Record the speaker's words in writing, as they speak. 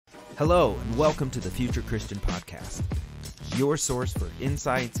Hello, and welcome to the Future Christian Podcast, your source for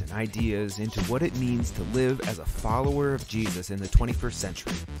insights and ideas into what it means to live as a follower of Jesus in the 21st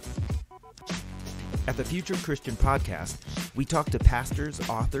century. At the Future Christian Podcast, we talk to pastors,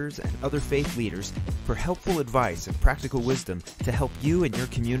 authors, and other faith leaders for helpful advice and practical wisdom to help you and your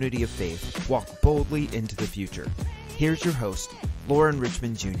community of faith walk boldly into the future. Here's your host, Lauren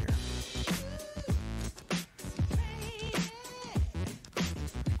Richmond Jr.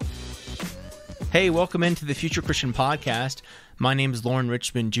 Hey, welcome into the Future Christian Podcast. My name is Lauren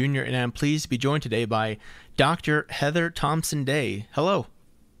Richmond Jr., and I'm pleased to be joined today by Dr. Heather Thompson Day. Hello.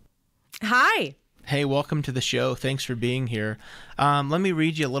 Hi. Hey, welcome to the show. Thanks for being here. Let me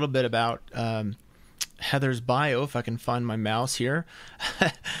read you a little bit about Heather's bio, if I can find my mouse here.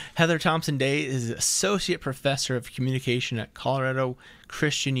 Heather Thompson Day is Associate Professor of Communication at Colorado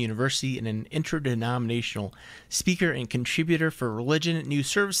Christian University and an interdenominational speaker and contributor for Religion News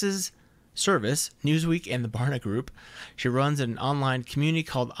Service, Newsweek, and the Barna Group. She runs an online community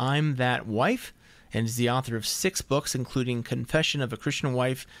called I'm That Wife and is the author of 6 books, including Confession of a Christian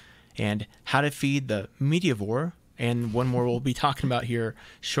Wife and How to Feed the Mediavore, and one more we'll be talking about here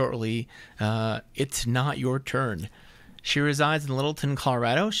shortly, It's Not Your Turn. She resides in Littleton,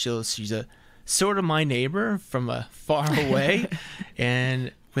 Colorado. She's a sort of my neighbor from far away,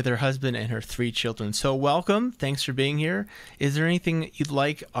 and with her husband and her 3 children. So welcome. Thanks for being here. Is there anything else you'd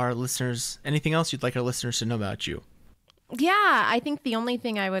like our listeners to know about you? Yeah, I think the only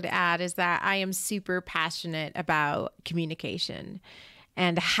thing I would add is that I am super passionate about communication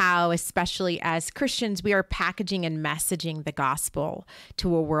and how, especially as Christians, we are packaging and messaging the gospel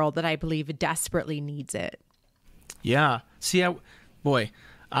to a world that I believe desperately needs it. Yeah. See, I'm going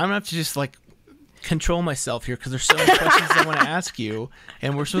to have to just control myself here because there's so many questions I want to ask you,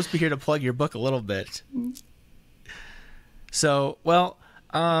 and we're supposed to be here to plug your book a little bit. So,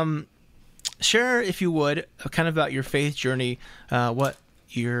 share, if you would, kind of about your faith journey, what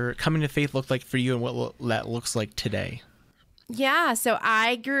your coming to faith looked like for you and what that looks like today. Yeah, so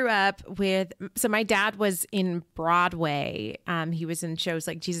I grew up my dad was in Broadway. He was in shows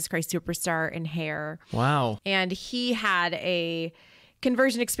like Jesus Christ Superstar and Hair. Wow. And he had a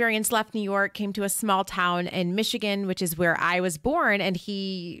conversion experience, left New York, came to a small town in Michigan, which is where I was born, and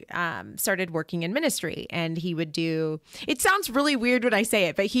he started working in ministry. And he would do, it sounds really weird when I say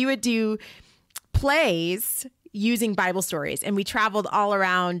it, but he would do plays using Bible stories. And we traveled all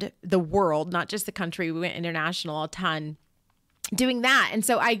around the world, not just the country. We went international a ton doing that. And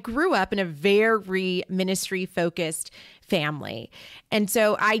so I grew up in a very ministry-focused family. And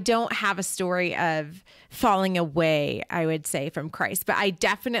so I don't have a story of falling away, I would say, from Christ. But I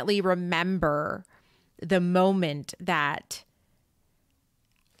definitely remember the moment that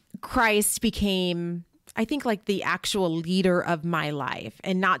Christ became, I think, the actual leader of my life.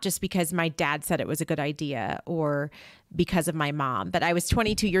 And not just because my dad said it was a good idea or because of my mom. But I was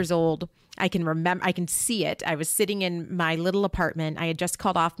 22 years old. I can see it. I was sitting in my little apartment. I had just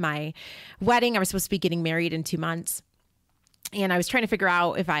called off my wedding. I was supposed to be getting married in 2 months. And I was trying to figure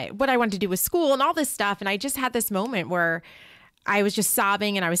out what I wanted to do with school and all this stuff. And I just had this moment where I was just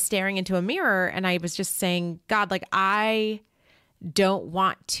sobbing and I was staring into a mirror and I was just saying, God, I don't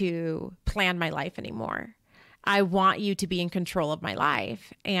want to plan my life anymore. I want you to be in control of my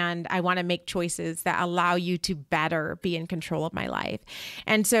life, and I want to make choices that allow you to better be in control of my life.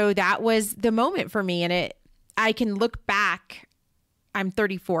 And so that was the moment for me. And I can look back, I'm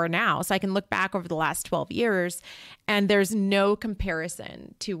 34 now, so I can look back over the last 12 years, and there's no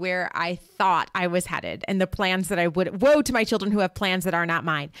comparison to where I thought I was headed and the plans that woe to my children who have plans that are not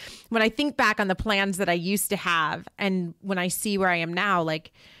mine. When I think back on the plans that I used to have, and when I see where I am now,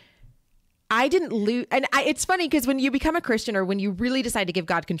 I didn't lose. And it's funny because when you become a Christian or when you really decide to give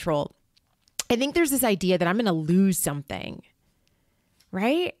God control, I think there's this idea that I'm going to lose something,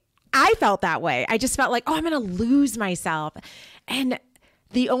 right? I felt that way. I just felt I'm going to lose myself. And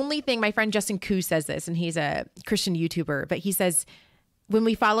the only thing, my friend Justin Koo says this, and he's a Christian YouTuber, but he says, when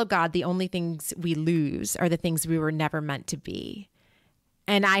we follow God, the only things we lose are the things we were never meant to be.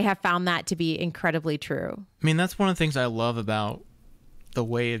 And I have found that to be incredibly true. I mean, that's one of the things I love about the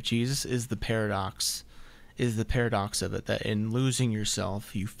way of Jesus is the paradox of it, that in losing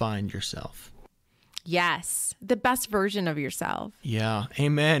yourself, you find yourself. Yes. The best version of yourself. Yeah.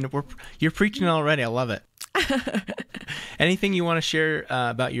 Amen. You're preaching already. I love it. Anything you want to share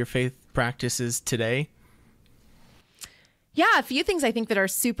about your faith practices today? Yeah, a few things I think that are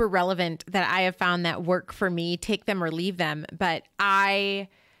super relevant that I have found that work for me, take them or leave them. But I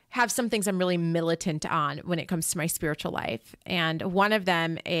have some things I'm really militant on when it comes to my spiritual life. And one of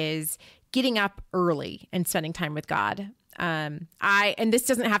them is getting up early and spending time with God. And this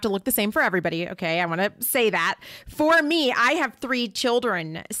doesn't have to look the same for everybody. Okay. I want to say that for me, I have 3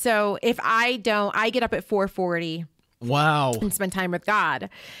 children. So if I get up at 4:40. Wow. And spend time with God.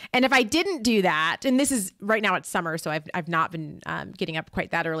 And if I didn't do that, and this is right now, it's summer, so I've not been getting up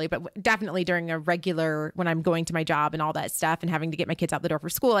quite that early, but definitely during a regular, when I'm going to my job and all that stuff and having to get my kids out the door for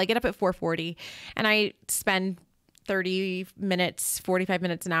school, I get up at 4:40 and I spend 30 minutes, 45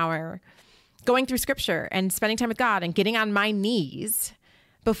 minutes, an hour going through scripture and spending time with God and getting on my knees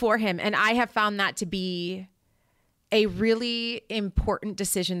before him. And I have found that to be a really important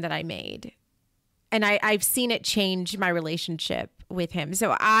decision that I made. And I've seen it change my relationship with him.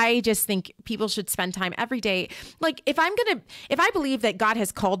 So I just think people should spend time every day. Like if I believe that God has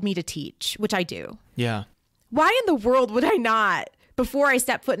called me to teach, which I do. Yeah. Why in the world would I not, before I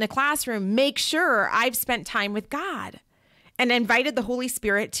step foot in a classroom, make sure I've spent time with God and invited the Holy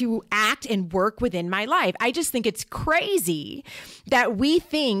Spirit to act and work within my life? I just think it's crazy that we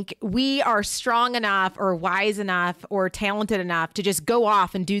think we are strong enough or wise enough or talented enough to just go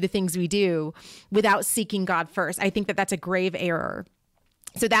off and do the things we do without seeking God first. I think that that's a grave error.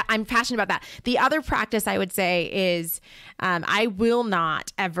 So that I'm passionate about that. The other practice I would say is I will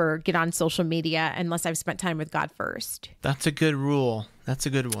not ever get on social media unless I've spent time with God first. That's a good rule. That's a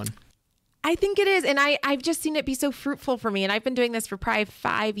good one. I think it is. And I've just seen it be so fruitful for me. And I've been doing this for probably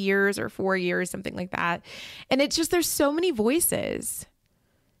 5 years or 4 years, something like that. And it's just, there's so many voices.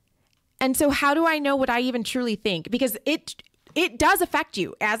 And so how do I know what I even truly think? Because it does affect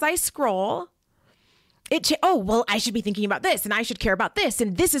you. As I scroll, I should be thinking about this and I should care about this.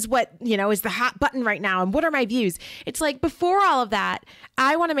 And this is what, is the hot button right now. And what are my views? It's like before all of that,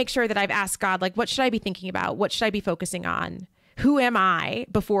 I want to make sure that I've asked God, like, what should I be thinking about? What should I be focusing on? Who am I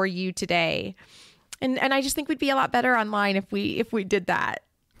before you today? And I just think we'd be a lot better online if we did that.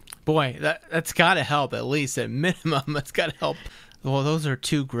 Boy, that's got to help, at least at minimum. That's got to help. Well, those are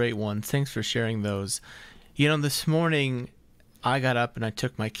 2 great ones. Thanks for sharing those. This morning I got up and I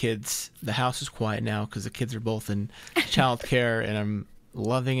took my kids. The house is quiet now because the kids are both in childcare and I'm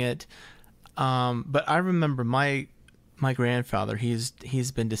loving it. But I remember my grandfather,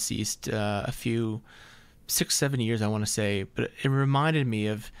 he's been deceased a few 6-7 years, I want to say, but it reminded me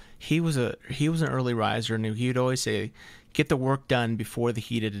of he was an early riser, and he'd always say, get the work done before the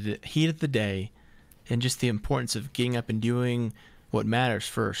heat of the day, and just the importance of getting up and doing what matters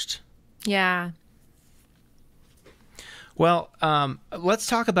first. Yeah. Well, let's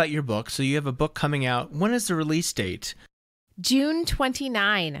talk about your book. So you have a book coming out. When is the release date? June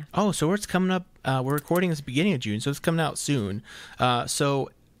 29. Oh, so it's coming up. We're recording this beginning of June, so it's coming out soon. So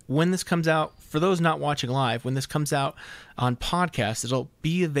when this comes out, for those not watching live, when this comes out on podcast, it'll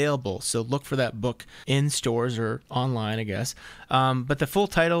be available. So look for that book in stores or online, I guess. But the full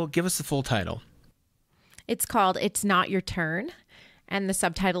title, give us the full title. It's called It's Not Your Turn. And the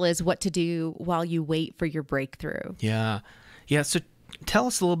subtitle is What to Do While You Wait for Your Breakthrough. Yeah. So tell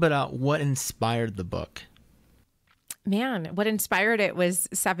us a little bit about what inspired the book. Man, what inspired it was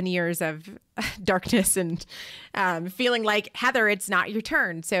 7 years of darkness and feeling like, Heather, it's not your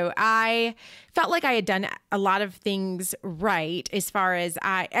turn. So I felt like I had done a lot of things right as far as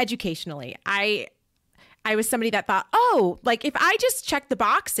educationally. I was somebody that thought, like if I just check the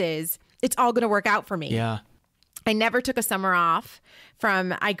boxes, it's all going to work out for me. Yeah. I never took a summer off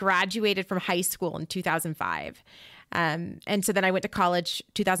I graduated from high school in 2005. And so then I went to college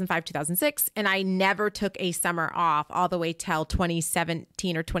 2005, 2006, and I never took a summer off all the way till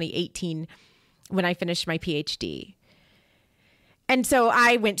 2017 or 2018 when I finished my PhD. And so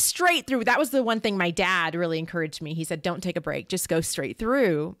I went straight through. That was the one thing my dad really encouraged me. He said, don't take a break, just go straight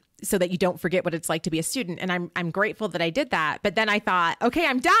through so that you don't forget what it's like to be a student. And I'm grateful that I did that. But then I thought, okay,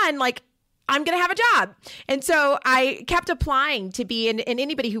 I'm done. Like, I'm going to have a job. And so I kept applying to be in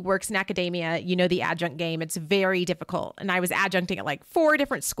anybody who works in academia, the adjunct game, it's very difficult. And I was adjuncting at like 4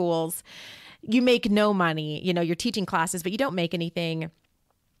 different schools. You make no money, you're teaching classes, but you don't make anything.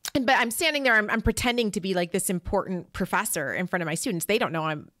 But I'm standing there, I'm pretending to be like this important professor in front of my students. They don't know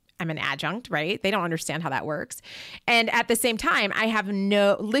I'm an adjunct, right? They don't understand how that works. And at the same time, I have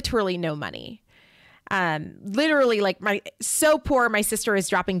literally no money. Literally like so poor, my sister is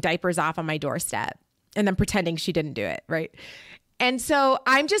dropping diapers off on my doorstep and then pretending she didn't do it. Right. And so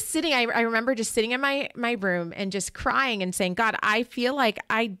I'm just sitting, I remember just sitting in my room and just crying and saying, God, I feel like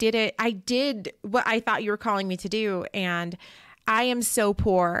I did it. I did what I thought you were calling me to do. And I am so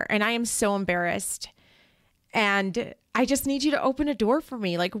poor and I am so embarrassed. And I just need you to open a door for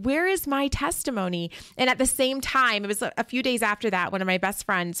me. Like, where is my testimony? And at the same time, it was a few days after that, one of my best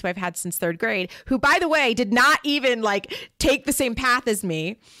friends who I've had since 3rd grade, who, by the way, did not even like take the same path as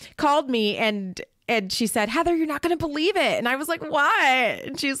me, called me and And she said, Heather, you're not going to believe it. And I was like, what?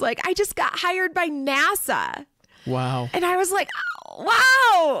 And she's like, I just got hired by NASA. Wow. And I was like, oh,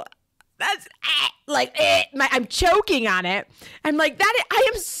 wow. That's I'm choking on it. I'm like, I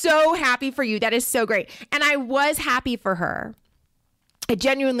am so happy for you. That is so great. And I was happy for her. I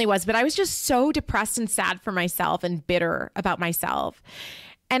genuinely was, but I was just so depressed and sad for myself and bitter about myself.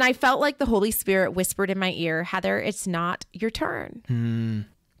 And I felt like the Holy Spirit whispered in my ear, Heather, it's not your turn,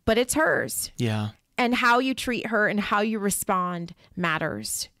 but it's hers. Yeah. And how you treat her and how you respond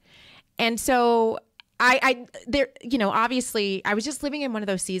matters. And so obviously I was just living in one of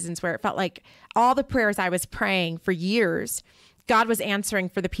those seasons where it felt like all the prayers I was praying for years, God was answering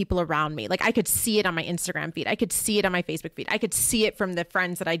for the people around me. Like I could see it on my Instagram feed. I could see it on my Facebook feed. I could see it from the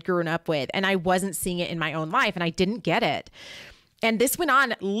friends that I'd grown up with, and I wasn't seeing it in my own life, and I didn't get it. And this went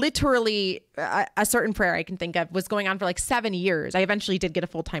on literally, a certain prayer I can think of was going on for like 7 years. I eventually did get a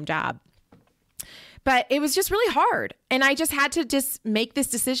full-time job, but it was just really hard. And I just had to just make this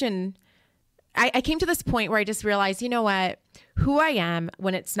decision. I came to this point where I just realized, you know what? Who I am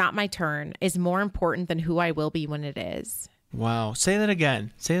when it's not my turn is more important than who I will be when it is. Wow. Say that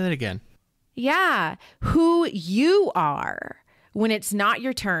again. Say that again. Yeah. Who you are when it's not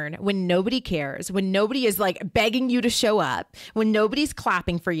your turn, when nobody cares, when nobody is like begging you to show up, when nobody's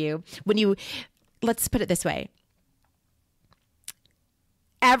clapping for you, let's put it this way.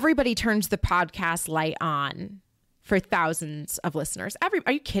 Everybody turns the podcast light on for thousands of listeners.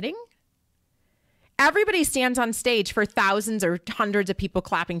 Are you kidding? Everybody stands on stage for thousands or hundreds of people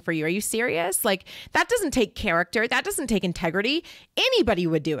clapping for you. Are you serious? Like, that doesn't take character. That doesn't take integrity. Anybody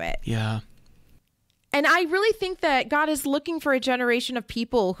would do it. Yeah. And I really think that God is looking for a generation of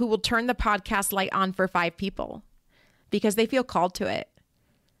people who will turn the podcast light on for 5 people because they feel called to it,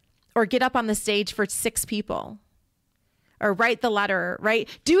 or get up on the stage for 6 people, or write the letter, right?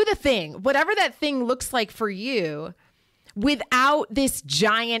 Do the thing, whatever that thing looks like for you, without this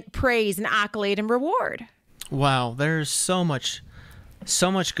giant praise and accolade and reward. Wow, there's so much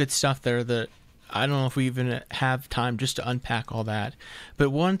good stuff there that I don't know if we even have time just to unpack all that.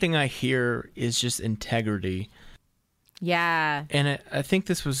 But one thing I hear is just integrity. Yeah. And I think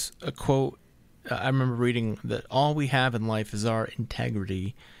this was a quote I remember reading, that all we have in life is our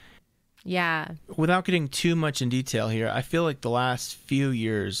integrity. Yeah. Without getting too much in detail here, I feel like the last few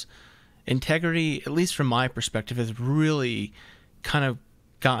years, integrity, at least from my perspective, has really kind of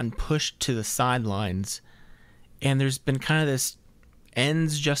gotten pushed to the sidelines. And there's been kind of this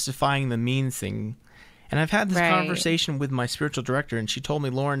ends justifying the means thing. And I've had this conversation with my spiritual director, and she told me,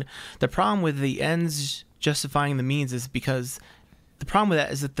 Lauren, the problem with the ends justifying the means is because the problem with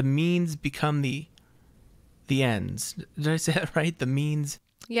that is that the means become the ends. Did I say that right? The means.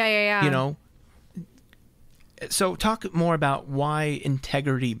 Yeah. You know? So talk more about why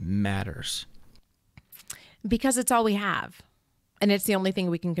integrity matters. Because it's all we have, and it's the only thing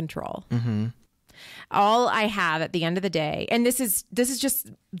we can control. Mm-hmm. All I have at the end of the day, and this is just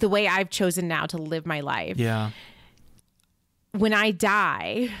the way I've chosen now to live my life. Yeah. When I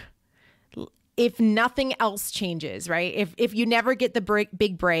die, if nothing else changes, right? If you never get the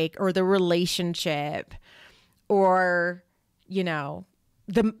big break, or the relationship, or, you know,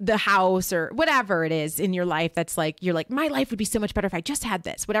 the house, or whatever it is in your life that's like, you're like, my life would be so much better if I just had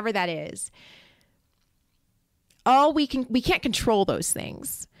this, whatever that is. We can't control those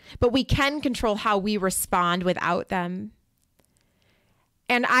things, but we can control how we respond without them.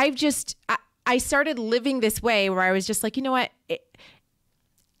 And I started living this way where I was just like, you know what?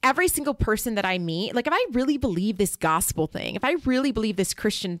 Every single person that I meet, like, if I really believe this gospel thing, if I really believe this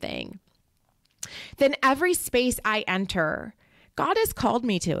Christian thing, then every space I enter, God has called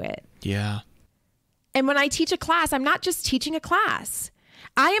me to it. Yeah. And when I teach a class, I'm not just teaching a class.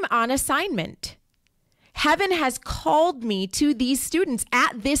 I am on assignment. Heaven has called me to these students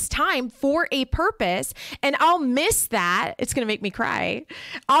at this time for a purpose, and I'll miss that. It's going to make me cry.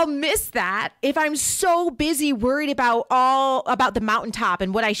 I'll miss that if I'm so busy worried about the mountaintop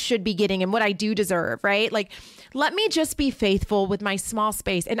and what I should be getting and what I do deserve, right? Like, let me just be faithful with my small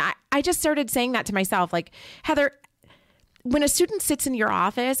space. And I just started saying that to myself, like, Heather, when a student sits in your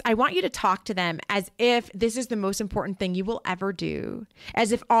office, I want you to talk to them as if this is the most important thing you will ever do,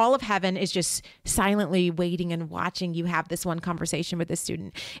 as if all of heaven is just silently waiting and watching you have this one conversation with this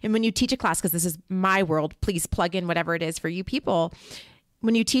student. And when you teach a class, because this is my world, please plug in whatever it is for you people.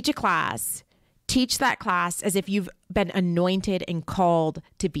 When you teach a class, teach that class as if you've been anointed and called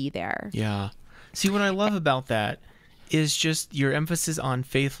to be there. Yeah. See, what I love about that is just your emphasis on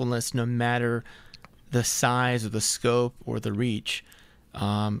faithfulness, no matter the size or the scope or the reach.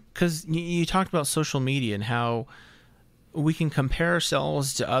 Because you talked about social media and how we can compare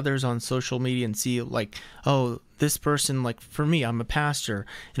ourselves to others on social media and see like, oh, this person, like for me, I'm a pastor,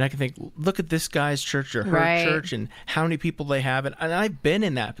 and I can think, look at this guy's church or her church and how many people they have. And I've been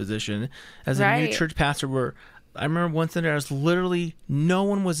in that position as a new church pastor where I remember one Sunday I was literally, no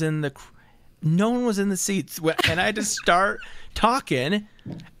one was in the seats, and I had to start talking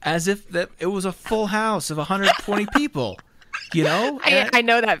as if that it was a full house of 120 people. You know, I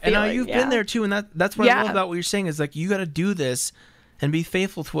know that feeling. And you've been there too, and that's what I love about what you're saying is like you got to do this and be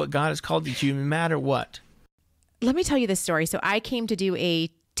faithful to what God has called you to, no matter what. Let me tell you this story. So I came to do a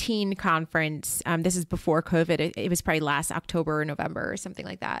teen conference. This is before COVID. It was probably last October or November or something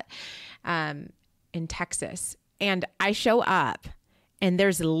like that, in Texas. And I show up, and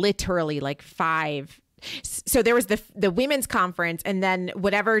there's literally like 5. So there was the women's conference, and then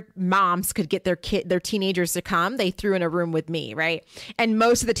whatever moms could get their teenagers to come, they threw in a room with me, right? And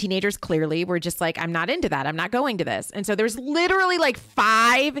most of the teenagers clearly were just like, I'm not into that. I'm not going to this. And so there's literally like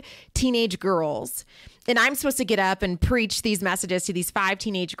 5 teenage girls, and I'm supposed to get up and preach these messages to these 5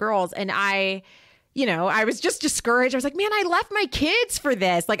 teenage girls. And I was just discouraged. I was like, man, I left my kids for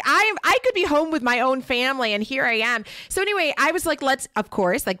this. Like I could be home with my own family, and here I am. So anyway, I was like, of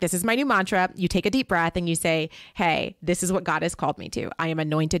course, like this is my new mantra. You take a deep breath and you say, hey, this is what God has called me to. I am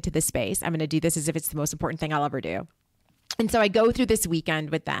anointed to this space. I'm going to do this as if it's the most important thing I'll ever do. And so I go through this weekend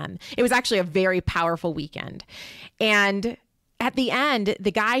with them. It was actually a very powerful weekend. And at the end,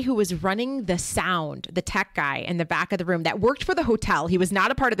 the guy who was running the sound, the tech guy in the back of the room that worked for the hotel, he was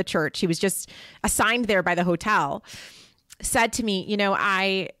not a part of the church, he was just assigned there by the hotel, said to me,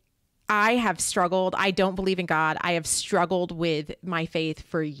 I have struggled. I don't believe in God. I have struggled with my faith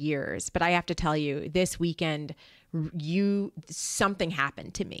for years. But I have to tell you, this weekend, something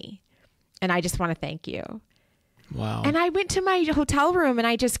happened to me. And I just want to thank you. Wow. And I went to my hotel room and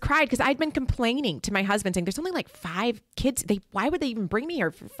I just cried because I'd been complaining to my husband saying, there's only like 5 kids. Why would they even bring me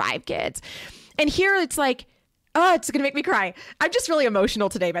here for 5 kids? And here it's like, oh, it's going to make me cry. I'm just really emotional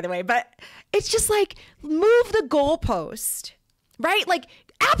today, by the way. But it's just like, move the goalpost, right? Like,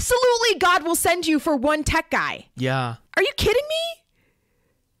 absolutely, God will send you for one tech guy. Yeah. Are you kidding me?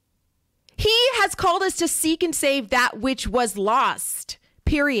 He has called us to seek and save that which was lost,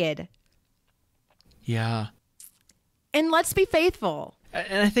 period. Yeah. And let's be faithful.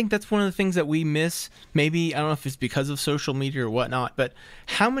 And I think that's one of the things that we miss. Maybe, I don't know if it's because of social media or whatnot, but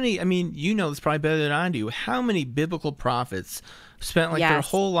how many, you know this probably better than I do, how many biblical prophets spent their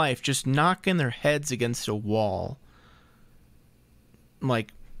whole life just knocking their heads against a wall?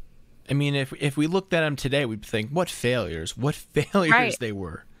 If we looked at them today, we'd think, what failures Right. they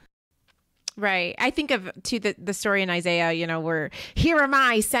were. Right. I think of the story in Isaiah, where here am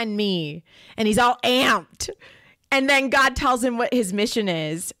I, send me. And he's all amped. And then God tells him what his mission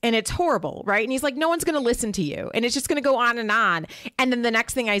is, and it's horrible, right? And he's like, no one's going to listen to you. And it's just going to go on. And then the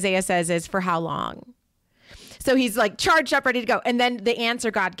next thing Isaiah says is, for how long? So he's like charged up, ready to go. And then the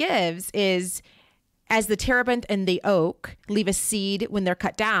answer God gives is, as the terebinth and the oak leave a seed when they're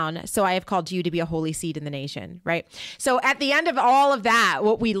cut down, so I have called you to be a holy seed in the nation, right? So at the end of all of that,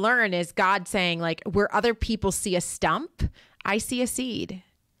 what we learn is God saying, like, where other people see a stump, I see a seed.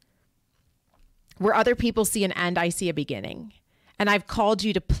 Where other people see an end, I see a beginning. And I've called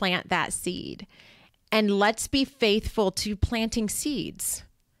you to plant that seed. And let's be faithful to planting seeds.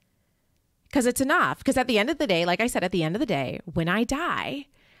 Because it's enough. Because at the end of the day, like I said, at the end of the day, when I die,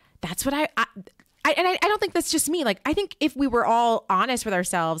 that's what I don't think that's just me. Like, I think if we were all honest with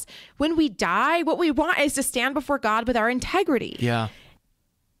ourselves, when we die, what we want is to stand before God with our integrity. Yeah.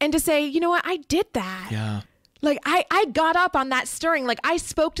 And to say, you know what, I did that. Yeah. Like, I got up on that stirring. Like, I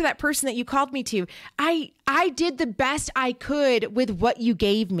spoke to that person that you called me to. I did the best I could with what you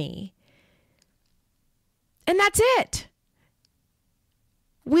gave me. And that's it.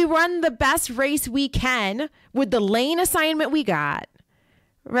 We run the best race we can with the lane assignment we got,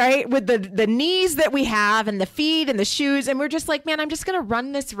 right? With the knees that we have and the feet and the shoes. And we're just like, man, I'm just going to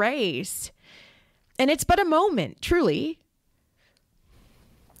run this race. And it's but a moment, truly.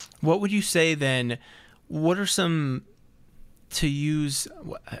 What would you say then? What are some to use?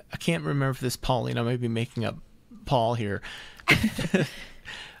 I can't remember if this Pauline. I may be making up Paul here.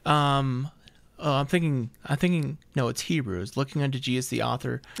 I'm thinking. No, it's Hebrews. Looking unto Jesus, the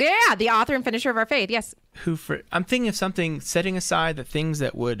author. Yeah, the author and finisher of our faith. Yes. I'm thinking of something. Setting aside the things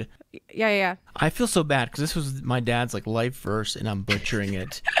that would. Yeah. I feel so bad because this was my dad's life verse, and I'm butchering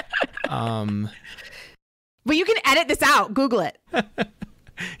it. Well, you can edit this out. Google it.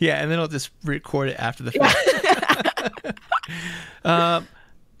 Yeah, and then I'll just record it after the fact.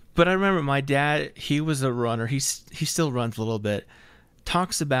 But I remember my dad, he was a runner. He still runs a little bit.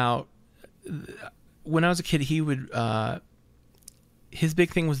 Talks about when I was a kid, he would, his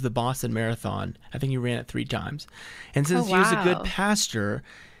big thing was the Boston Marathon. I think he ran it 3 times. And since he was a good pastor,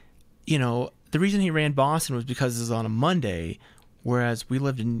 you know, the reason he ran Boston was because it was on a Monday, whereas we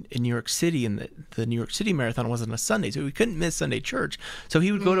lived in New York City, and the New York City Marathon wasn't on a Sunday, so we couldn't miss Sunday church. So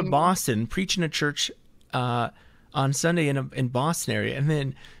he would go to Boston, preach in a church on Sunday in Boston area, and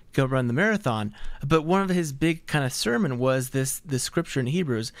then go run the marathon. But one of his big kind of sermon was this scripture in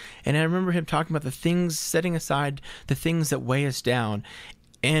Hebrews, and I remember him talking about the things, setting aside the things that weigh us down.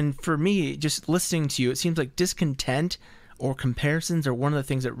 And for me, just listening to you, it seems like discontent or comparisons are one of the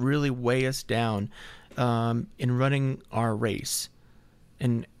things that really weigh us down in running our race.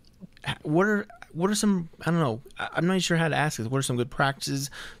 And what are some, I don't know, I'm not sure how to ask this, what are some good practices,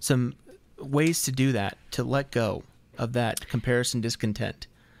 some ways to do that, to let go of that comparison discontent?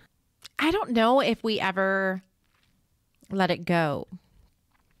 I don't know if we ever let it go.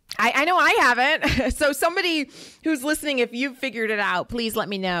 I know I haven't. So somebody who's listening, if you've figured it out, please let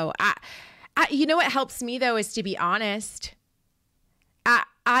me know. You know what helps me, though, is to be honest.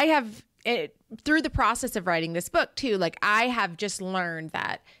 I have, through the process of writing this book, too, like I have just learned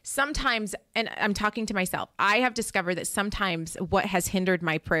that sometimes, and I'm talking to myself, I have discovered that sometimes what has hindered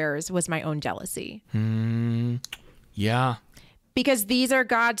my prayers was my own jealousy. Yeah. Because these are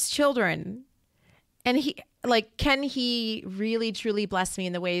God's children. And can he really truly bless me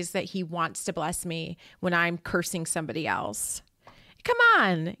in the ways that he wants to bless me when I'm cursing somebody else? Come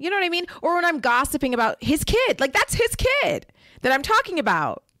on. You know what I mean? Or when I'm gossiping about his kid, like that's his kid that I'm talking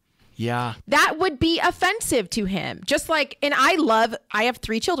about. Yeah. That would be offensive to him. Just like, and I have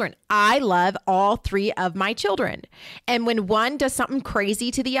 3 children. I love all 3 of my children. And when one does something crazy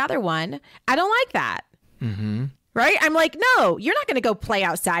to the other one, I don't like that. Mm-hmm. Right? I'm like, no, you're not going to go play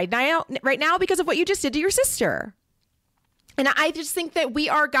outside right now because of what you just did to your sister. And I just think that we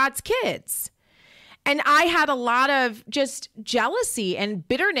are God's kids. And I had a lot of just jealousy and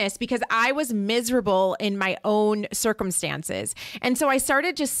bitterness because I was miserable in my own circumstances. And so I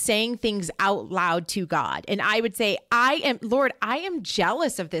started just saying things out loud to God. And I would say, Lord, I am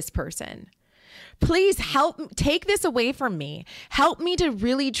jealous of this person. Please help take this away from me. Help me to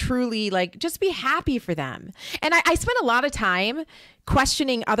really, truly just be happy for them. And I spent a lot of time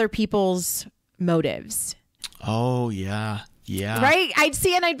questioning other people's motives. Oh, yeah. Yeah. Right? I'd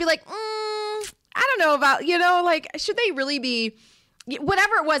see it and I'd be like, I don't know about, should they really be,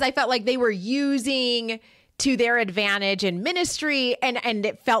 whatever it was, I felt like they were using to their advantage in ministry and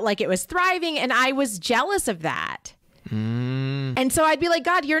it felt like it was thriving. And I was jealous of that. And so I'd be like,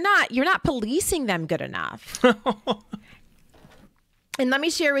 God, you're not policing them good enough. And let me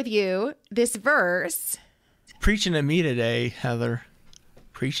share with you this verse. Preaching to me today, Heather.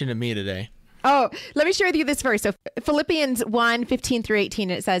 Preaching to me today. Oh, let me share with you this verse. So Philippians 1:15-18,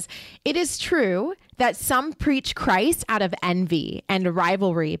 it says, "It is true that some preach Christ out of envy and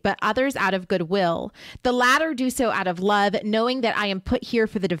rivalry, but others out of goodwill. The latter do so out of love, knowing that I am put here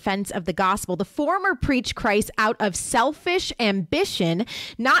for the defense of the gospel. The former preach Christ out of selfish ambition,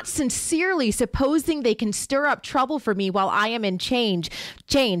 not sincerely, supposing they can stir up trouble for me while I am in chains."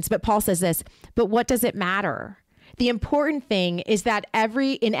 But Paul says this, "But what does it matter? The important thing is that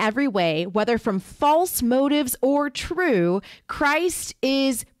in every way, whether from false motives or true, Christ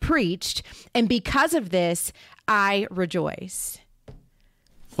is preached, and because of this, I rejoice."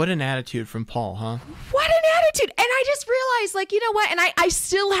 What an attitude from Paul, huh? What an attitude. And I just realized, you know what? And I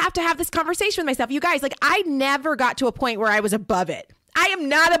still have to have this conversation with myself. You guys, I never got to a point where I was above it. I am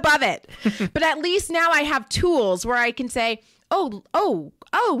not above it. But at least now I have tools where I can say, oh,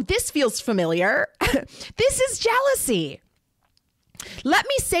 this feels familiar. This is jealousy. Let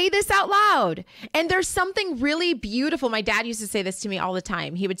me say this out loud. And there's something really beautiful. My dad used to say this to me all the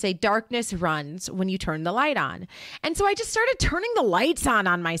time. He would say, darkness runs when you turn the light on. And so I just started turning the lights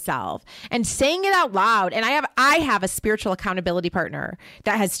on myself and saying it out loud. And I have a spiritual accountability partner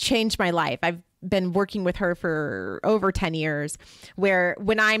that has changed my life. I've been working with her for over 10 years, where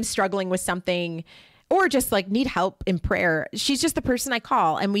when I'm struggling with something or just need help in prayer, she's just the person I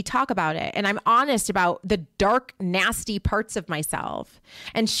call and we talk about it. And I'm honest about the dark, nasty parts of myself.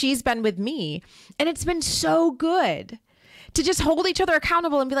 And she's been with me. And it's been so good to just hold each other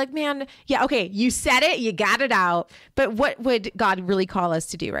accountable and be like, man, yeah, okay, you said it, you got it out. But what would God really call us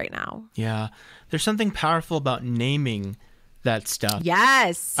to do right now? Yeah. There's something powerful about naming that stuff.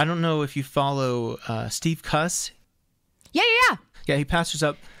 Yes. I don't know if you follow Steve Cuss. Yeah. Yeah, he pastors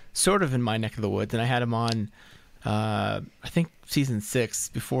up sort of in my neck of the woods, and I had him on, I think season 6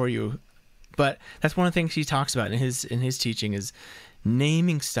 before you. But that's one of the things he talks about in his teaching is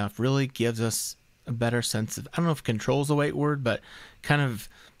naming stuff really gives us a better sense of, I don't know if control is the right word, but kind of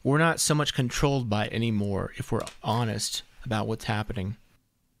we're not so much controlled by it anymore if we're honest about what's happening.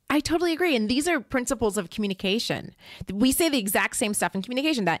 I totally agree. And these are principles of communication. We say the exact same stuff in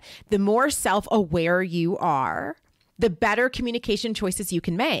communication, that the more self-aware you are, the better communication choices you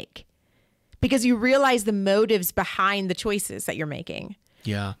can make, because you realize the motives behind the choices that you're making.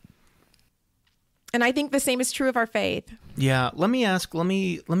 Yeah. And I think the same is true of our faith. Yeah. Let me ask one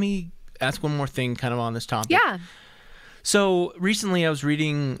more thing kind of on this topic. Yeah. So recently I was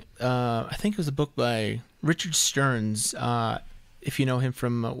reading, I think it was a book by Richard Stearns, if you know him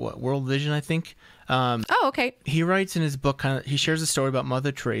from World Vision, I think. Oh, okay. He writes in his book, he shares a story about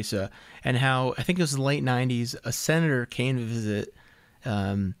Mother Teresa and how, I think it was the late 90s, a senator came to visit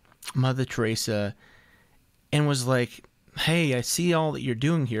Mother Teresa and was like, hey, I see all that you're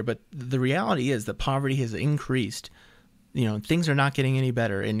doing here, but the reality is that poverty has increased. You know, things are not getting any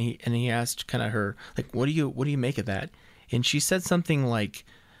better. And he asked kind of her, like, what do you make of that? And she said something like,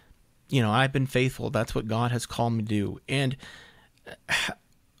 you know, I've been faithful. That's what God has called me to do. And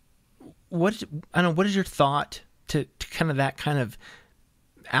what is your thought to kind of that kind of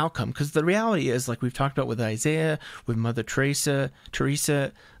outcome? Because the reality is, like we've talked about with Isaiah, with Mother Teresa,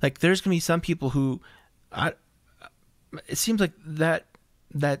 like there's going to be some people who, it seems like that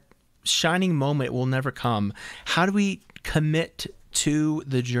shining moment will never come. How do we commit to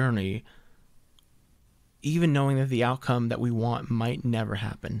the journey, even knowing that the outcome that we want might never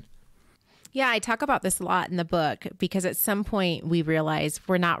happen? Yeah, I talk about this a lot in the book, because at some point we realize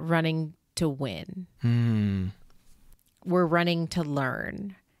we're not running to win. We're running to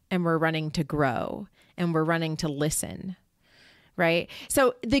learn, and we're running to grow, and we're running to listen. Right.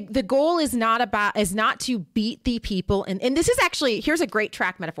 So the goal is not to beat the people. And this is actually, here's a great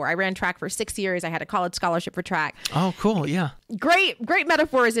track metaphor. I ran track for 6 years. I had a college scholarship for track. Oh, cool. Yeah. Great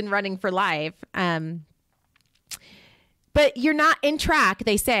metaphors in running for life. But you're not in track.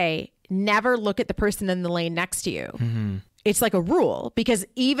 They say, never look at the person in the lane next to you. Mm-hmm. It's like a rule, because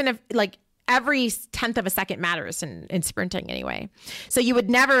even if like every 10th of a second matters in sprinting anyway. So you would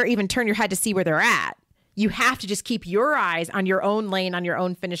never even turn your head to see where they're at. You have to just keep your eyes on your own lane, on your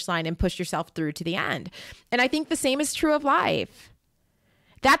own finish line, and push yourself through to the end. And I think the same is true of life.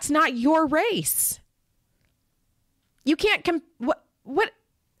 That's not your race. You can't what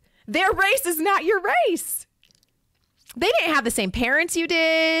their race is not your race. They didn't have the same parents you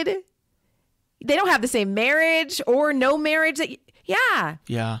did. They don't have the same marriage or no marriage that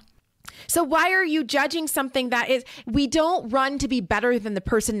yeah. So why are you judging something that is, we don't run to be better than the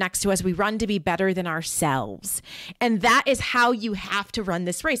person next to us. We run to be better than ourselves. And that is how you have to run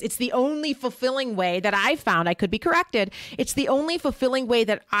this race. It's the only fulfilling way that I found, I could be corrected. It's the only fulfilling way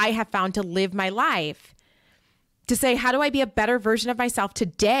that I have found to live my life. To say, how do I be a better version of myself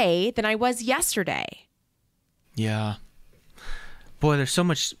today than I was yesterday? Yeah. Boy, there's so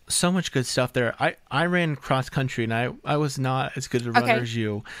much good stuff there. I ran cross country, and I was not as good a runner as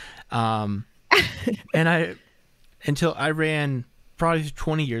you. And until I ran probably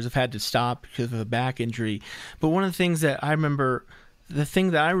 20 years, I've had to stop because of a back injury. But one of the things that I remember, the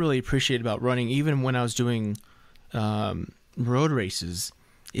thing that I really appreciate about running, even when I was doing road races,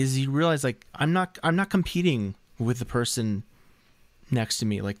 is you realize, like, I'm not competing with the person next to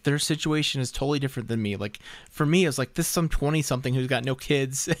me. Like, their situation is totally different than me. Like, for me, it's like, this is some 20-something who's got no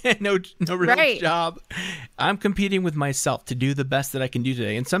kids and no real job. I'm competing with myself to do the best that I can do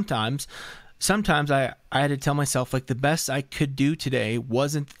today. And sometimes I had to tell myself, like, the best I could do today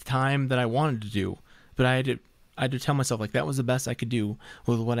wasn't the time that I wanted to do, but I had to tell myself, like, that was the best I could do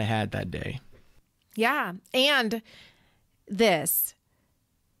with what I had that day. Yeah. And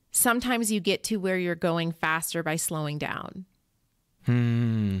sometimes you get to where you're going faster by slowing down.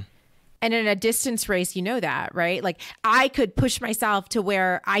 And in a distance race, you know that, right? Like, I could push myself to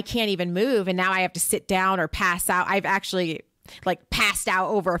where I can't even move, and now I have to sit down or pass out. I've actually like passed out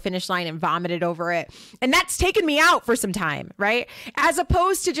over a finish line and vomited over it. And that's taken me out for some time, right? As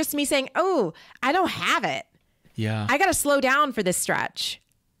opposed to just me saying, oh, I don't have it. Yeah. I got to slow down for this stretch.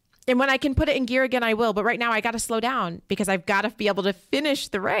 And when I can put it in gear again, I will. But right now I got to slow down because I've got to be able to finish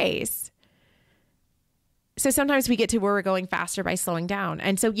the race. So sometimes we get to where we're going faster by slowing down.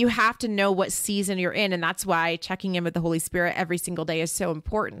 And so you have to know what season you're in. And that's why checking in with the Holy Spirit every single day is so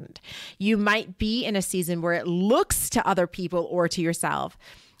important. You might be in a season where it looks to other people or to yourself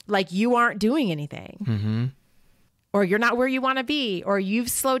like you aren't doing anything. Mm-hmm. Or you're not where you want to be, or you've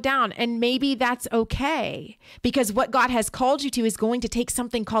slowed down. And maybe that's okay, because what God has called you to is going to take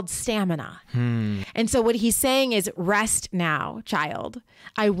something called stamina. And so what he's saying is, rest now, child.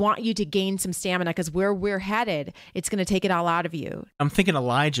 I want you to gain some stamina, because where we're headed, it's going to take it all out of you. I'm thinking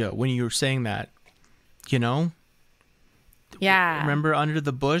Elijah when you were saying that, you know, Yeah. Remember under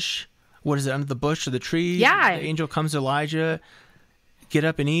the bush? What is it, under the bush or the tree? Yeah. The angel comes to Elijah, get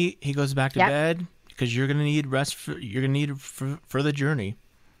up and eat. He goes back to bed because you're going to need rest. You're going to need for the journey.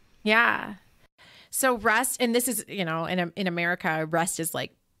 Yeah. So rest, and this is, in America, rest is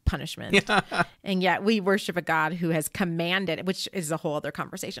like punishment. And yet we worship a God who has commanded, which is a whole other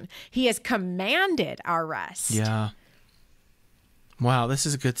conversation. He has commanded our rest. Yeah. Wow, this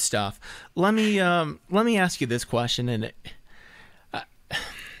is good stuff. Let me ask you this question, and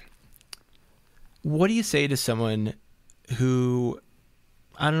what do you say to someone who,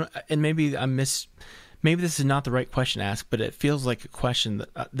 I don't know, and maybe maybe this is not the right question to ask, but it feels like a question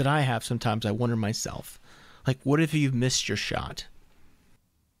that I have sometimes. I wonder myself, like, what if you've missed your shot?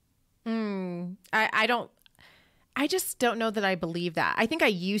 I just don't know that I believe that. I think I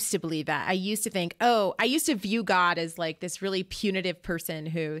used to believe that. I used to think, I used to view God as like this really punitive person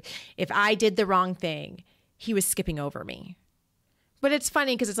who, if I did the wrong thing, he was skipping over me. But it's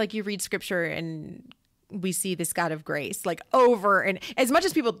funny because it's like you read scripture and we see this God of grace like over, and as much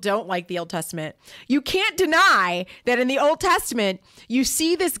as people don't like the Old Testament, you can't deny that in the Old Testament, you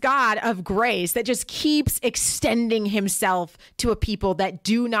see this God of grace that just keeps extending himself to a people that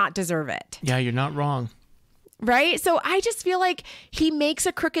do not deserve it. Yeah, you're not wrong. Right? So I just feel like he makes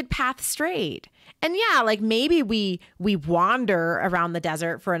a crooked path straight. And yeah, like maybe we wander around the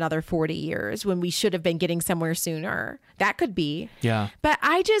desert for another 40 years when we should have been getting somewhere sooner. That could be. Yeah. But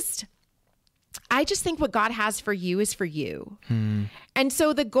I just think what God has for you is for you. And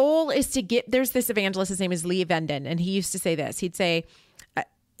so the goal is to there's this evangelist, his name is Lee Venden, and he used to say this. He'd say,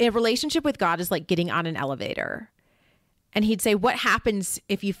 a relationship with God is like getting on an elevator. And he'd say, what happens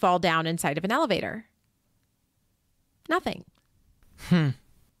if you fall down inside of an elevator? Nothing. You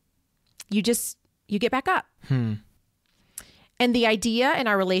get back up. And the idea in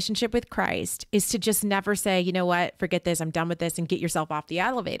our relationship with Christ is to just never say, you know what, forget this, I'm done with this, and get yourself off the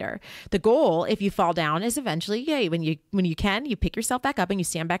elevator. The goal, if you fall down, is eventually, when you can, you pick yourself back up and you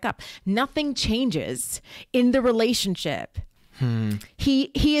stand back up. Nothing changes in the relationship.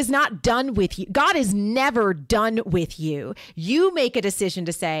 He is not done with you. God is never done with you. You make a decision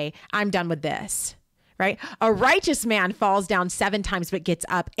to say, I'm done with this. Right? A righteous man falls down 7 times but gets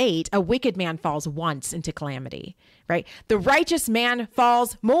up 8. A wicked man falls once into calamity. Right? The righteous man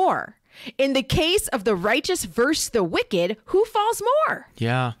falls more. In the case of the righteous versus the wicked, who falls more?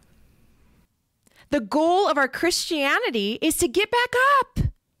 Yeah. The goal of our Christianity is to get back up.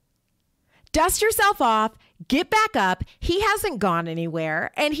 Dust yourself off, get back up. He hasn't gone anywhere.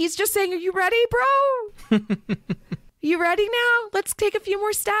 And he's just saying, are you ready, bro? You ready now? Let's take a few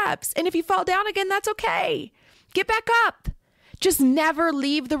more steps. And if you fall down again, that's okay. Get back up. Just never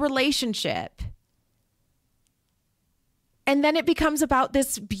leave the relationship. And then it becomes about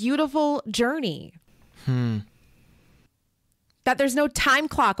this beautiful journey. That there's no time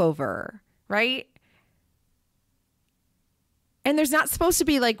clock over, right? And there's not supposed to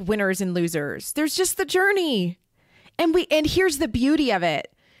be like winners and losers. There's just the journey. And here's the beauty of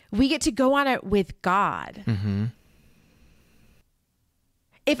it. We get to go on it with God.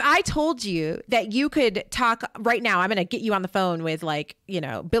 If I told you that you could talk right now, I'm going to get you on the phone with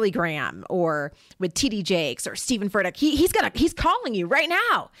Billy Graham or with TD Jakes or Stephen Furtick. He's calling you right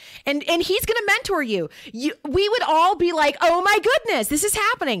now and he's going to mentor you. We would all be like, oh my goodness, this is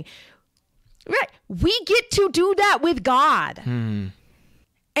happening. Right. We get to do that with God.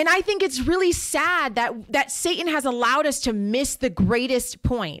 And I think it's really sad that Satan has allowed us to miss the greatest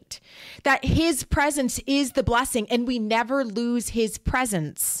point, that his presence is the blessing and we never lose his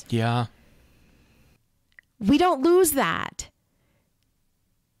presence. Yeah. We don't lose that.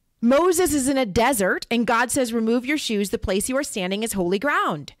 Moses is in a desert and God says, remove your shoes. The place you are standing is holy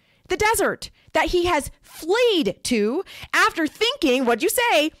ground. The desert that he has fled to after thinking, what'd you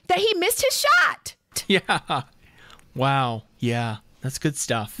say, that he missed his shot. Yeah. Wow. Yeah. That's good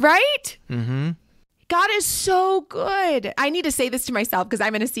stuff. Right? God is so good. I need to say this to myself because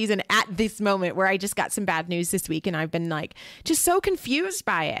I'm in a season at this moment where I just got some bad news this week and I've been just so confused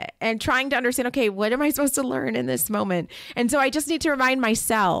by it and trying to understand, okay, what am I supposed to learn in this moment? And so I just need to remind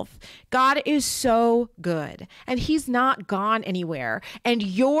myself, God is so good and he's not gone anywhere. And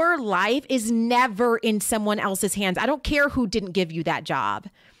your life is never in someone else's hands. I don't care who didn't give you that job.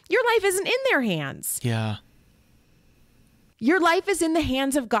 Your life isn't in their hands. Yeah. Your life is in the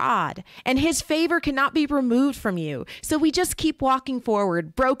hands of God, and his favor cannot be removed from you. So we just keep walking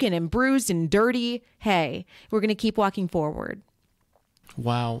forward, broken and bruised and dirty. Hey, we're going to keep walking forward.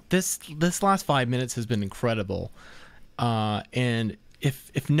 Wow. This last 5 minutes has been incredible. And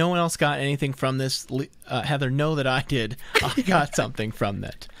if no one else got anything from this, Heather, know that I did. I got something from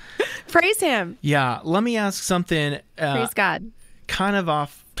that. Praise him. Yeah. Let me ask something. Praise God. Kind of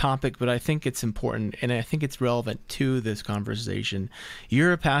off topic, but I think it's important, and I think it's relevant to this conversation.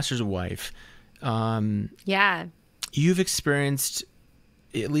 You're a pastor's wife. Yeah. You've experienced,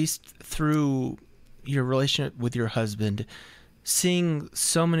 at least through your relationship with your husband, seeing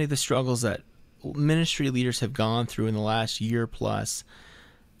so many of the struggles that ministry leaders have gone through in the last year plus.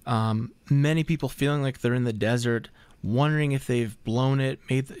 Many people feeling like they're in the desert, wondering if they've blown it,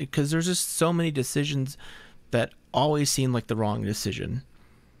 because there's just so many decisions that always seem like the wrong decision.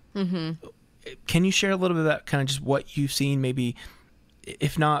 Mm-hmm. Can you share a little bit about kind of just what you've seen? Maybe,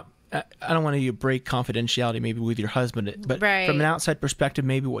 if not, I don't want to break confidentiality maybe with your husband, but right. From an outside perspective,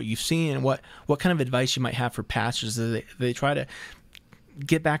 maybe what you've seen and what kind of advice you might have for pastors as they try to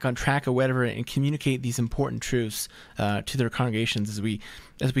get back on track or whatever and communicate these important truths to their congregations as we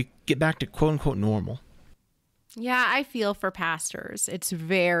get back to quote unquote normal. Yeah, I feel for pastors.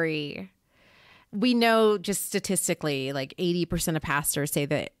 We know just statistically, like 80% of pastors say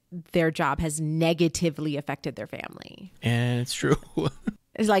that their job has negatively affected their family. And it's true.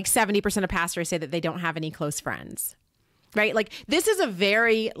 It's like 70% of pastors say that they don't have any close friends, right? Like this is a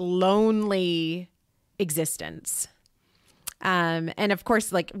very lonely existence. And of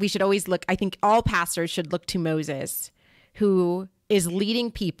course, like we should always look, I think all pastors should look to Moses, who is leading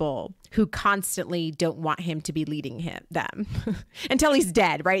people who constantly don't want him to be leading them until he's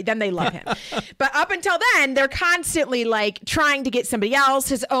dead, right? Then they love him. But up until then, they're constantly like trying to get somebody else.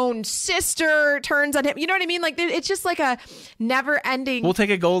 His own sister turns on him. You know what I mean? Like it's just like a never ending. We'll take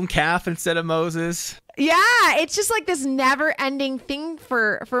a golden calf instead of Moses. Yeah, it's just like this never-ending thing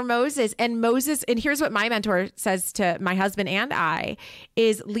for Moses. And here's what my mentor says to my husband and I,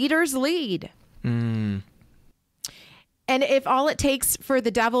 is leaders lead. Mm. And if all it takes for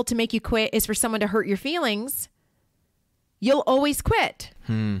the devil to make you quit is for someone to hurt your feelings, you'll always quit.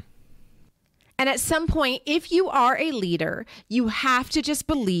 And at some point, if you are a leader, you have to just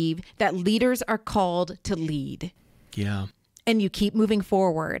believe that leaders are called to lead. Yeah. And you keep moving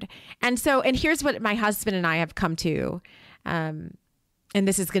forward. And here's what my husband and I have come to. And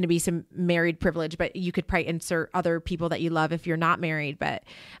this is going to be some married privilege, but you could probably insert other people that you love if you're not married. But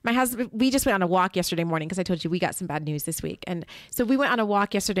my husband, we just went on a walk yesterday morning because I told you we got some bad news this week. And so we went on a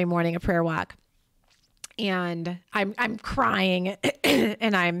walk yesterday morning, a prayer walk. And I'm crying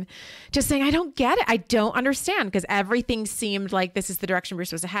and I'm just saying, I don't get it. I don't understand, because everything seemed like this is the direction we're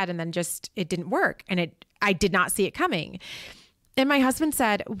supposed to head. And then just, it didn't work. And I did not see it coming. And my husband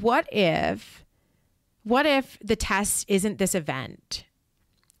said, what if the test isn't this event?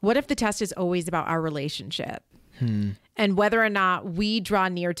 What if the test is always about our relationship and whether or not we draw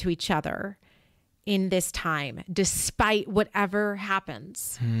near to each other in this time, despite whatever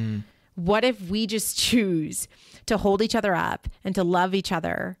happens? What if we just choose to hold each other up and to love each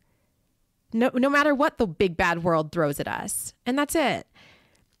other, no matter what the big bad world throws at us? And that's it.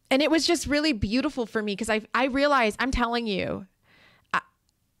 And it was just really beautiful for me, because I realized, I'm telling you,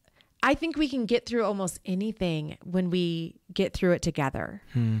 I think we can get through almost anything when we get through it together.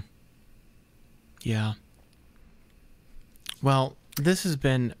 Yeah. Well, this has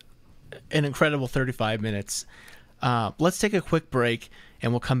been an incredible 35 minutes. Let's take a quick break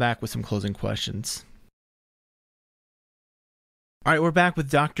and we'll come back with some closing questions. All right, we're back with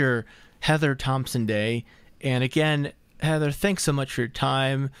Dr. Heather Thompson Day. And again, Heather, thanks so much for your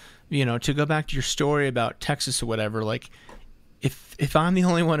time. To go back to your story about Texas or whatever, like, if I'm the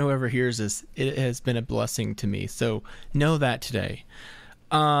only one who ever hears this, it has been a blessing to me. So know that today.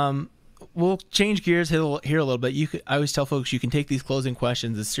 We'll change gears here a little bit. I always tell folks you can take these closing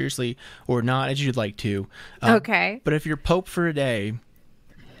questions as seriously or not as you'd like to. Okay. But if you're Pope for a day,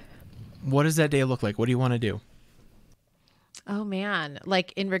 what does that day look like? What do you want to do? Oh, man.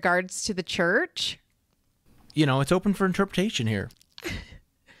 Like in regards to the church? It's open for interpretation here.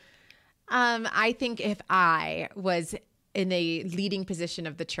 I think if I was in a leading position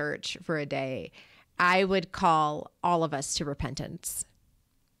of the church for a day, I would call all of us to repentance.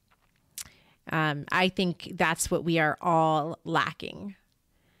 I think that's what we are all lacking,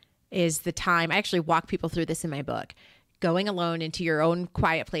 is the time. I actually walk people through this in my book, going alone into your own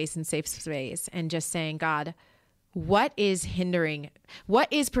quiet place and safe space and just saying, God, what is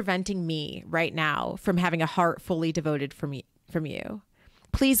preventing me right now from having a heart fully devoted from you?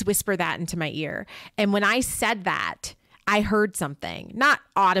 Please whisper that into my ear. And when I said that, I heard something, not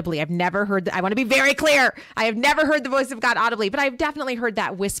audibly. I've never heard that. I want to be very clear. I have never heard the voice of God audibly, but I've definitely heard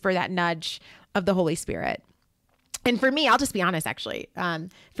that whisper, that nudge of the Holy Spirit. And for me, I'll just be honest, actually.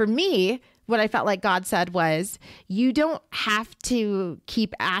 For me, what I felt like God said was, you don't have to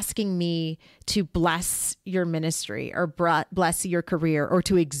keep asking me to bless your ministry or bless your career or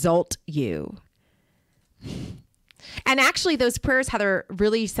to exalt you. And actually those prayers, Heather,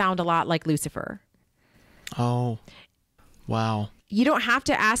 really sound a lot like Lucifer. Oh, wow. You don't have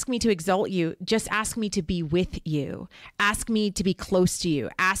to ask me to exalt you. Just ask me to be with you. Ask me to be close to you.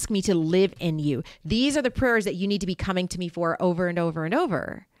 Ask me to live in you. These are the prayers that you need to be coming to me for over and over and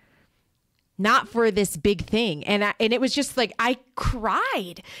over. Not for this big thing. And it was just like, I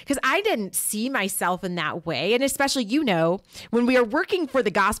cried because I didn't see myself in that way. And especially, when we are working for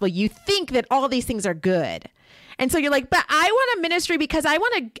the gospel, you think that all these things are good. And so you're like, but I want a ministry because I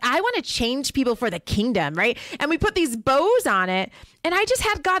want to change people for the kingdom, right? And we put these bows on it. And I just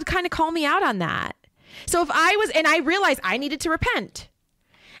had God kind of call me out on that. So I realized I needed to repent.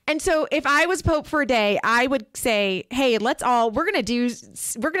 And so if I was Pope for a day, I would say, hey, we're going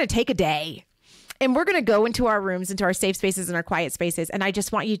to take a day. And we're going to go into our rooms, into our safe spaces and our quiet spaces. And I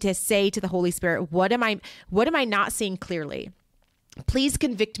just want you to say to the Holy Spirit, what am I not seeing clearly? Please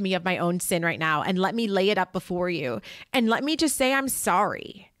convict me of my own sin right now and let me lay it up before you. And let me just say I'm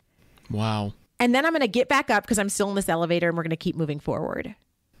sorry. Wow. And then I'm going to get back up because I'm still in this elevator and we're going to keep moving forward.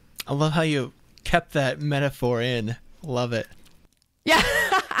 I love how you kept that metaphor in. Love it. Yeah.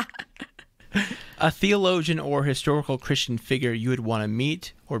 A theologian or historical Christian figure you would want to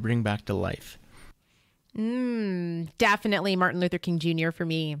meet or bring back to life? Definitely Martin Luther King Jr. for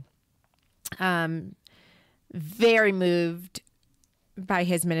me. Very moved by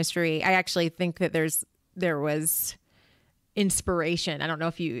his ministry. I actually think that there was inspiration. I don't know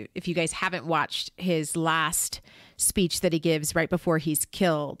if you guys haven't watched his last speech that he gives right before he's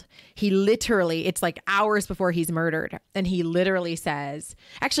killed. He literally, it's like hours before he's murdered. And he literally says,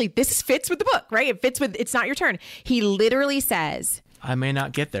 actually, this fits with the book, right? It fits with It's Not Your Turn. He literally says, I may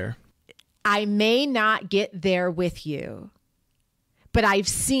not get there. I may not get there with you, but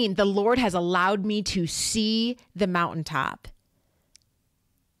the Lord has allowed me to see the mountaintop,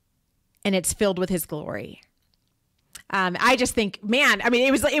 and it's filled with his glory. I just think,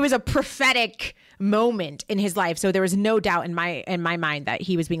 it was a prophetic moment in his life. So there was no doubt in my mind that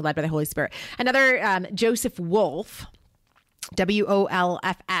he was being led by the Holy Spirit. Another, Joseph Wolff,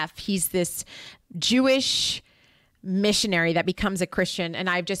 Wolff. He's this Jewish missionary that becomes a Christian. And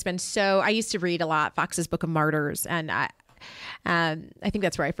I've just been I used to read a lot, Fox's Book of Martyrs. And I think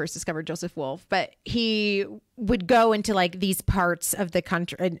that's where I first discovered Joseph Wolff, but he would go into like these parts of the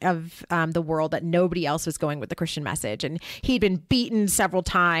country of the world that nobody else was going with the Christian message. And he'd been beaten several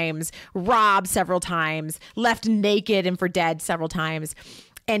times, robbed several times, left naked and for dead several times.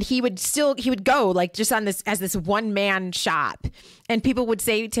 And he would go like just on this as this one man shop, and people would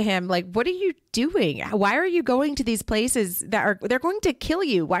say to him like, what are you doing? Why are you going to these places they're going to kill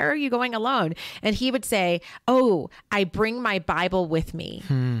you? Why are you going alone? And he would say, oh, I bring my Bible with me.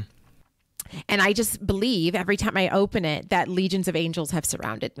 And I just believe every time I open it that legions of angels have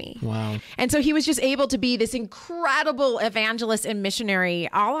surrounded me. Wow. And so he was just able to be this incredible evangelist and missionary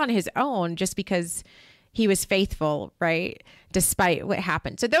all on his own just because he was faithful, right? Despite what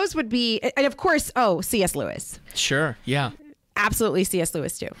happened. So those would be, and of course, C.S. Lewis. Sure. Yeah. Absolutely C.S.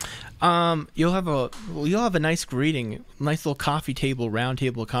 Lewis too. You'll have a nice greeting, nice little coffee table, round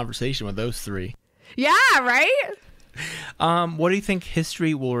table conversation with those three. Yeah, right? What do you think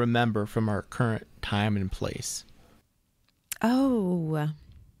history will remember from our current time and place? Oh.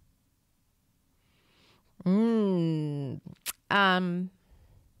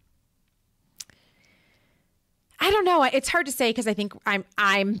 I don't know. It's hard to say because I think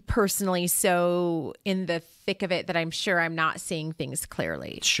I'm personally so in the thick of it that I'm sure I'm not seeing things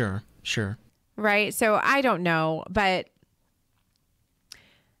clearly. Sure. Right. So I don't know, but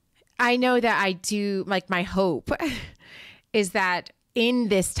I know that I do, like, my hope is that in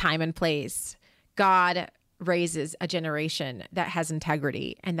this time and place, God raises a generation that has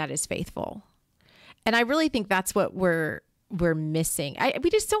integrity and that is faithful. And I really think that's what we're missing.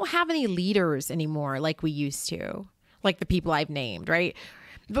 We just don't have any leaders anymore like we used to, like the people I've named, right?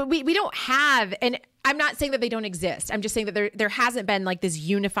 But we don't have, and I'm not saying that they don't exist. I'm just saying that there hasn't been like this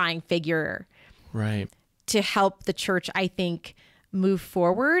unifying figure, right, to help the church, I think, move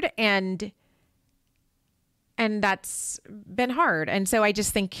forward, and that's been hard. And so I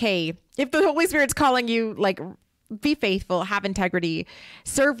just think, hey, if the Holy Spirit's calling you, like, be faithful, have integrity,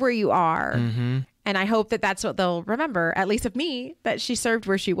 serve where you are. Mm-hmm. And I hope that that's what they'll remember, at least of me, that she served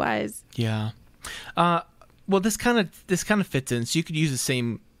where she was. Yeah. Well, this kind of fits in. So you could use the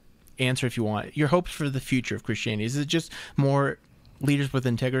same answer if you want. Your hopes for the future of Christianity. Is it just more leaders with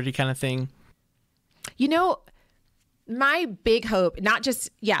integrity kind of thing? my big hope, not just,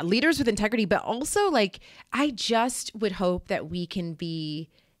 leaders with integrity, but also like, I just would hope that we can be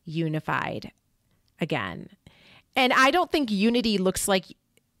unified again. And I don't think unity looks like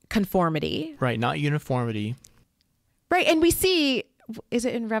conformity. Right. Not uniformity. Right. And we see, is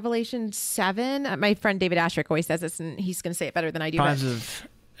it in Revelation 7? My friend David Ashrick always says this, and he's going to say it better than I do. Tribes of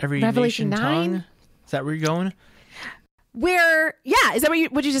every Revelation nation 9? tongue. Is that where you're going? Where, is that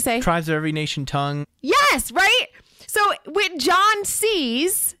what'd you just say? Tribes of every nation tongue. Yes, right? So when John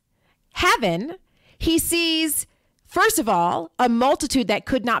sees heaven, he sees, first of all, a multitude that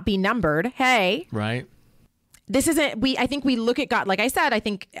could not be numbered. Hey. Right. This isn't, I think we look at God, like I said, I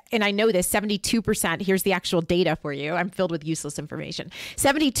think, and I know this, 72%, here's the actual data for you. I'm filled with useless information.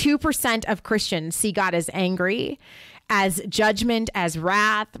 72% of Christians see God as angry, as judgment, as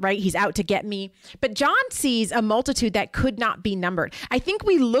wrath, right? He's out to get me. But John sees a multitude that could not be numbered. I think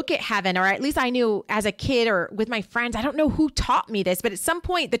we look at heaven, or at least I knew as a kid or with my friends, I don't know who taught me this, but at some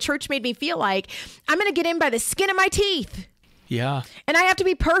point the church made me feel like I'm going to get in by the skin of my teeth. Yeah. And I have to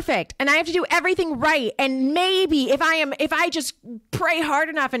be perfect, and I have to do everything right. And maybe if I just pray hard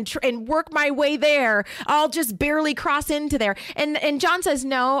enough and work my way there, I'll just barely cross into there. And John says,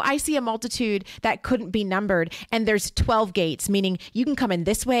 no, I see a multitude that couldn't be numbered. And there's 12 gates, meaning you can come in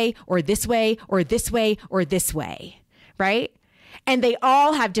this way or this way or this way or this way, right? And they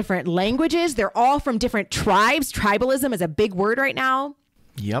all have different languages. They're all from different tribes. Tribalism is a big word right now.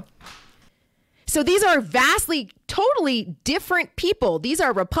 Yep. So these are totally different people. These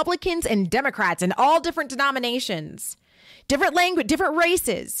are Republicans and Democrats and all different denominations, different language, different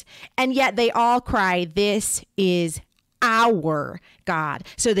races. And yet they all cry, this is our God.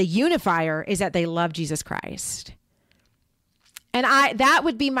 So the unifier is that they love Jesus Christ. And that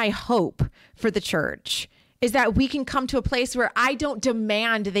would be my hope for the church, is that we can come to a place where I don't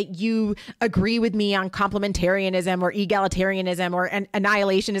demand that you agree with me on complementarianism or egalitarianism or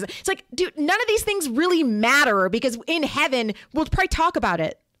annihilationism. It's like, dude, none of these things really matter, because in heaven, we'll probably talk about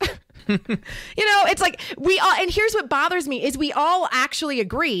it. It's like we all, and here's what bothers me is we all actually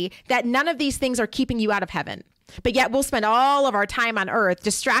agree that none of these things are keeping you out of heaven. But yet we'll spend all of our time on earth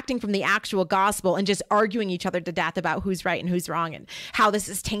distracting from the actual gospel and just arguing each other to death about who's right and who's wrong and how this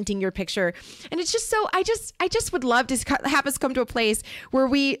is tainting your picture. And it's just so, I just would love to have us come to a place where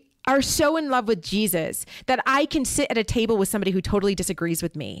we are so in love with Jesus that I can sit at a table with somebody who totally disagrees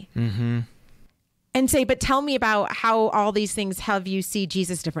with me. Mm-hmm. And say, but tell me about how all these things have you see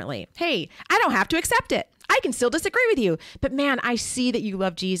Jesus differently. Hey, I don't have to accept it. I can still disagree with you. But man, I see that you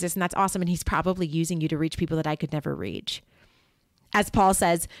love Jesus, and that's awesome. And he's probably using you to reach people that I could never reach. As Paul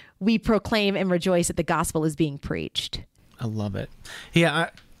says, we proclaim and rejoice that the gospel is being preached. I love it.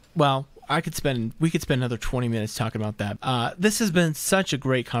 Yeah. We could spend another 20 minutes talking about that. This has been such a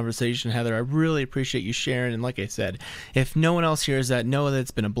great conversation, Heather. I really appreciate you sharing. And like I said, if no one else hears that, know that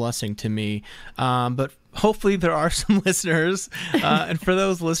it's been a blessing to me. But hopefully there are some listeners. And for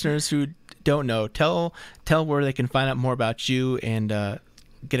those listeners who don't know, tell where they can find out more about you and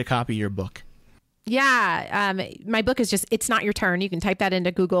get a copy of your book. Yeah. My book is just, It's Not Your Turn. You can type that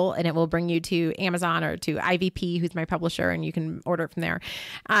into Google and it will bring you to Amazon or to IVP, who's my publisher, and you can order it from there.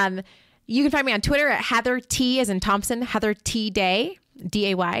 You can find me on Twitter at Heather T as in Thompson, Heather T Day,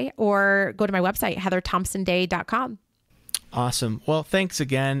 D-A-Y, or go to my website, heatherthompsonday.com. Awesome. Well, thanks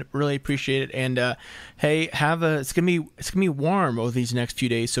again. Really appreciate it. And hey, it's gonna be warm over these next few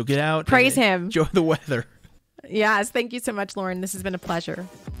days. So get out. Praise him. Enjoy the weather. Yes. Thank you so much, Lauren. This has been a pleasure.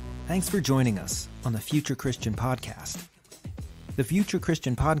 Thanks for joining us on the Future Christian Podcast. The Future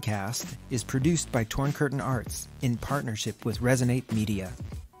Christian Podcast is produced by Torn Curtain Arts in partnership with Resonate Media.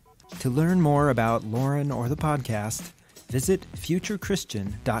 To learn more about Lauren or the podcast, visit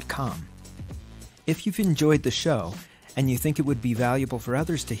futurechristian.com. If you've enjoyed the show and you think it would be valuable for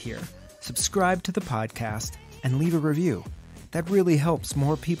others to hear, subscribe to the podcast and leave a review. That really helps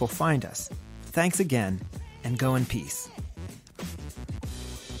more people find us. Thanks again, and go in peace.